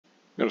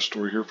Got a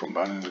story here from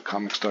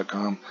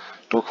BoundingTheComics.com.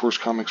 Dark Horse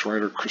Comics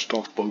writer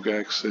Christof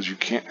Bogacs says you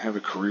can't have a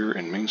career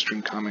in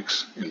mainstream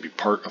comics and be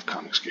part of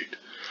Comicsgate.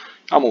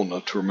 I'm old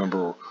enough to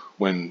remember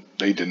when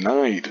they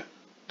denied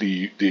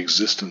the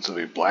existence of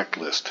a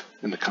blacklist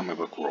in the comic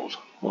book world.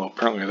 Well,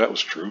 apparently that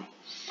was true.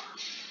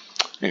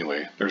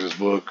 Anyway, there's his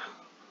book.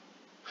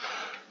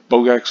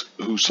 Bogacs,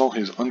 who saw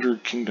his Under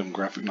Kingdom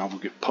graphic novel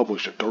get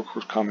published at Dark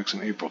Horse Comics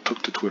in April,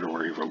 took to Twitter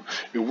where he wrote,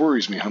 "It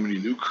worries me how many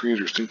new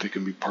creators think they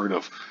can be part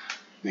of,"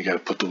 and you got to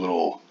put the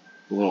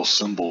little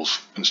symbols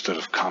instead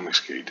of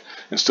Comicsgate,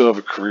 and still have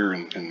a career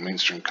in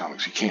mainstream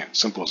comics. You can't.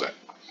 Simple as that.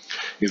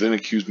 He then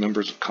accused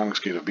members of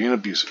Comicsgate of being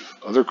abusive.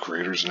 Other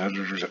creators and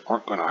editors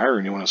aren't going to hire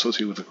anyone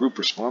associated with the group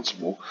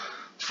responsible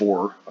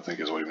for, I think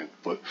is what he meant,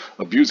 but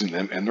abusing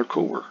them and their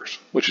co-workers,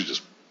 which is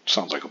just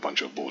sounds like a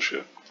bunch of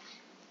bullshit.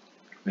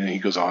 And he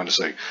goes on to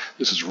say,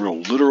 "This is real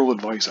literal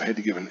advice I had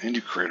to give an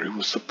indie creator who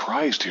was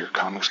surprised to hear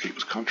Comicsgate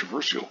was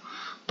controversial.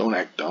 Don't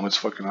act dumb. It's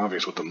fucking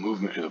obvious what the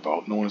movement is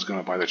about. No one is going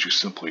to buy that you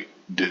simply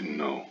didn't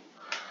know."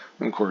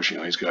 And of course,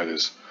 he's got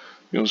his,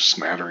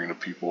 smattering of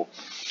people.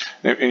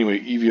 Anyway,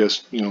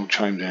 EVS,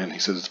 chimed in. He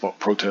says it's about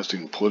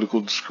protesting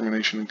political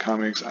discrimination in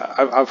comics.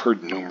 I've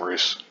heard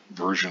numerous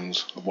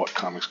versions of what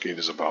Comicsgate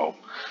is about.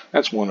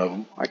 That's one of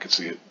them. I could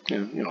see it.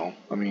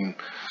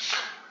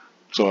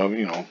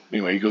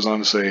 Anyway, he goes on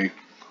to say,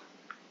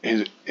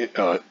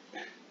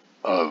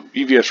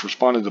 EVS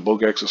responded to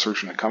Bogacs'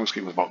 assertion that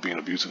Comicsgate was about being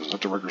abusive.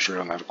 Set the record straight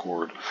on that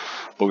accord.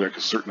 Bogacs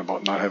is certain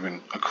about not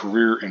having a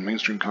career in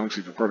mainstream comics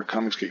if you're part of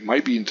Comicsgate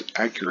might be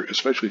accurate,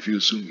 especially if you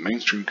assume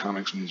mainstream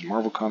comics means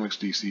Marvel Comics,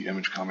 DC,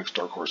 Image Comics,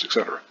 Dark Horse,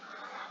 etc.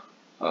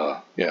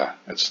 Yeah,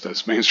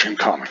 that's mainstream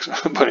comics.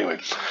 But anyway,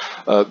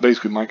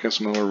 basically Mike S.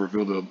 Miller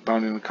revealed that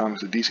Bounding the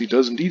Comics that DC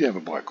does indeed have a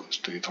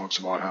blacklist. He talks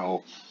about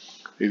how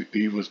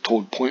he was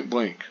told point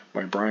blank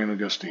by Brian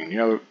Augustine,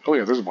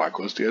 there's a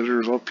blacklist. The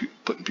editors are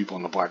putting people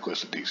on the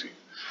blacklist at DC.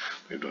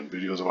 They've done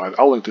videos about it.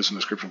 I'll link this in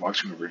the description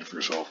box. You can read it for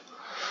yourself.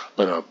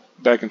 But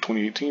back in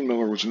 2018,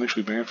 Miller was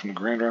initially banned from the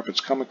Grand Rapids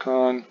Comic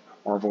Con.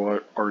 Marvel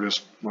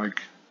artist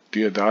Mike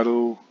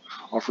Deodato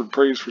offered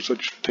praise for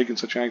taking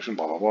such action.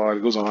 Blah blah blah.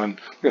 It goes on.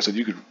 Like I said,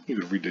 you could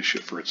read this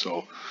shit for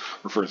itself.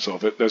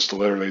 That's the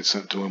letter they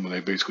sent to him when they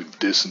basically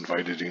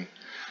disinvited him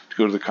to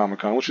go to the Comic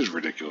Con, which is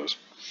ridiculous.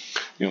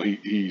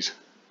 He's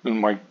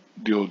Mike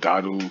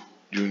Deodato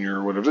Jr.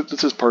 or whatever.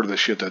 This is part of the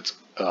shit that's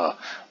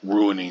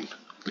ruining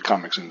the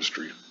comics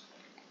industry.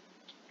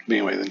 But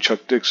anyway, then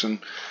Chuck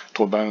Dixon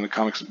told Bounding the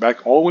Comics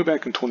all the way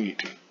back in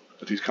 2018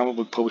 that these comic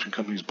book publishing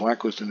companies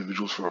blacklist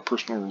individuals for a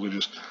personal,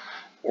 religious,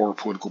 or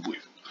political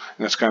belief.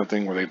 And that's the kind of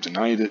thing where they've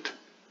denied it.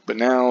 But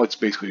now it's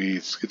basically,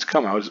 it's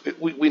come out.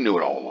 We knew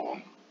it all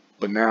along.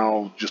 But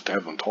now just to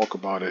have them talk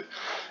about it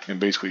and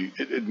basically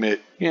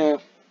admit, yeah,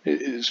 it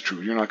is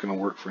true. You're not going to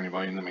work for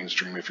anybody in the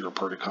mainstream if you're a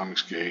part of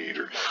Comicsgate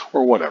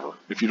or whatever.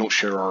 If you don't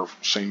share our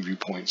same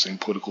viewpoints, same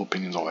political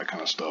opinions, all that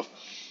kind of stuff.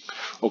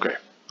 Okay,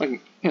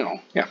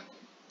 yeah,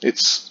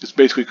 it's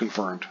basically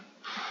confirmed.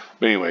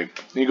 But anyway,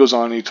 he goes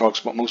on and he talks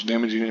about most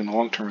damaging in the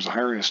long term is the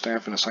hiring of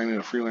staff and assigning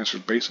of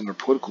freelancers based on their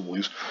political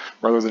beliefs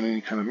rather than any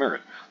kind of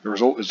merit. The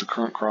result is the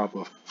current crop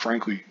of,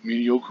 frankly,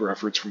 mediocre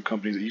efforts from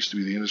companies that used to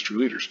be the industry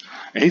leaders.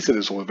 And he said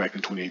this all the way back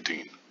in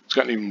 2018. It's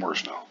gotten even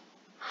worse now.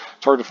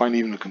 It's hard to find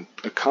even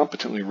a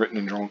competently written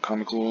and drawn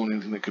comic alone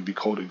anything that could be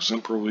called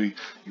exemplary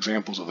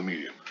examples of the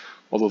medium.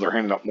 Although they're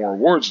handing out more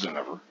awards than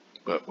ever,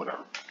 but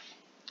whatever.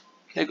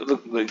 It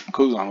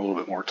goes on a little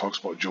bit more. It talks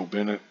about Joe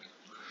Bennett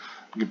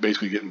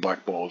basically getting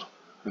blackballed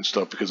and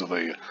stuff because of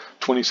a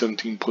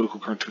 2017 political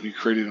cartoon he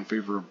created in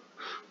favor of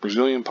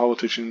Brazilian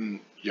politician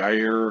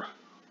Jair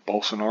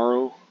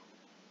Bolsonaro.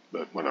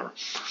 But whatever.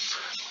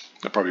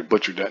 I probably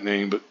butchered that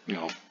name, but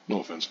no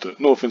offense to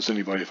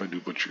anybody if I do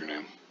butcher your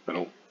name. I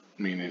don't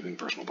mean anything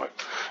personal, but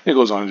it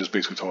goes on and just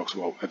basically talks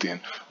about at the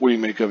end, what do you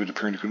make of it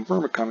appearing to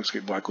confirm a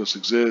Comicsgate blacklist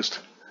exists?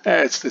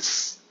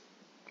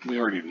 We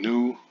already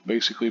knew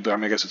basically, but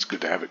I guess it's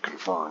good to have it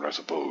confirmed, I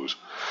suppose.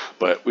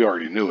 But we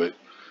already knew it.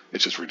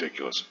 It's just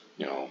ridiculous.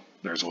 They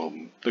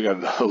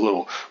got a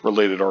little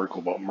related article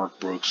about Mark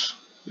Brooks.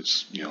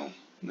 It's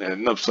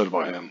and upset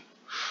about him.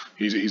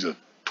 He's a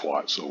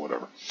twat, so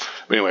whatever.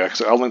 But anyway, like I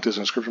said, I'll link this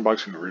in the description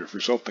box. You can read it for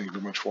yourself. Thank you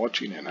very much for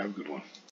watching, and have a good one.